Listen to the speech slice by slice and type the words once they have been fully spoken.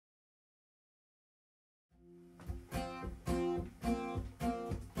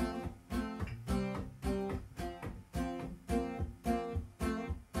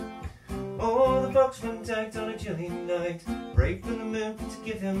the fox went out on a chilly night, brave from the moon to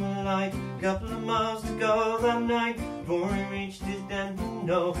give him a light. Couple of miles to go that night before he reached his den.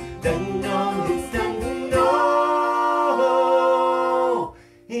 No, den, no, his den, no.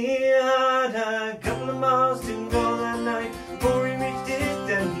 He had a couple of miles to go that night before he reached his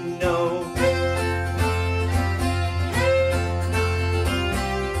den. No.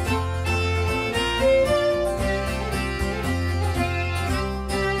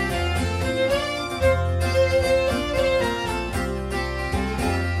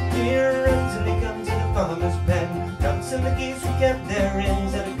 Farmer's pen, ducks and the geese who kept their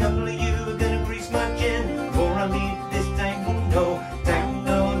ends. Said a couple of you are gonna grease my chin before I leave this tango, no,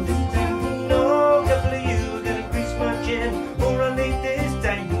 tango, this tango, no. Couple of you are gonna grease my chin before I leave this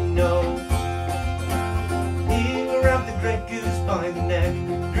tango, no. He grabbed the great goose by the neck,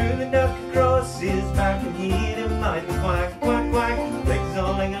 drew the duck across his back, and he didn't mind the quack, quack, quack. Legs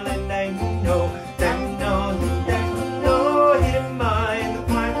all ling-a-ling-dang, no, tango, tango, no. He didn't mind the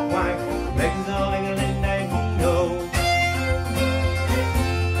quack, quack. Legs all ling-a-ling.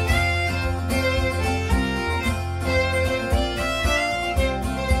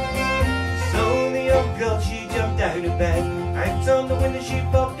 She jumped out of bed, out on the window she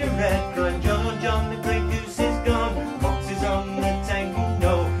popped her head, crying, John, John, the great goose is gone. Fox is on the tango,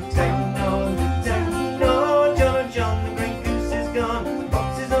 no, tango, tango, no. John, John, the great goose is gone.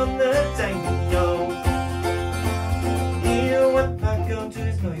 Fox is on the tango, no. He went back home to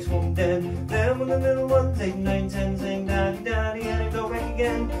his nice warm den. Then when the little ones 8, 9, 10 saying, Daddy, Daddy, had to go back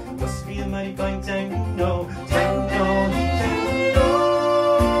again. Must be a mighty fine tango, no, tango, tango.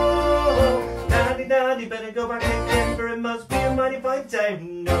 You better go back again, for it must be a mighty fine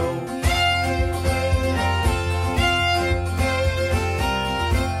time, no.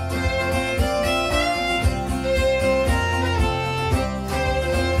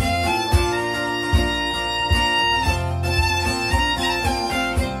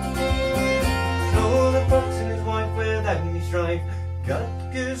 So the fox and his wife without any strife got the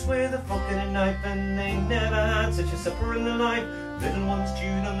goose with a fork and a knife, and they never had such a supper in their life. Little ones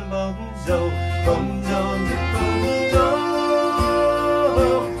chewed on the bones, oh, bones on the bones,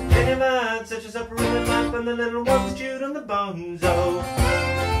 oh. They never had such a supper in their life, and the little ones chewed on the bones, oh.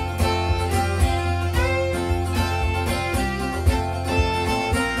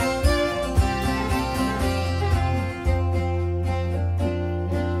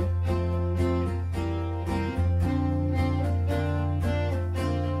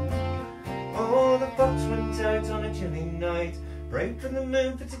 Oh, the fox went out on a chilly night, brave from the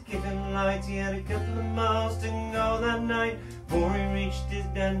moon for to give him light. He had a couple of miles to go that night before he reached his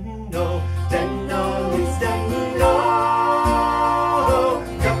den, no, den.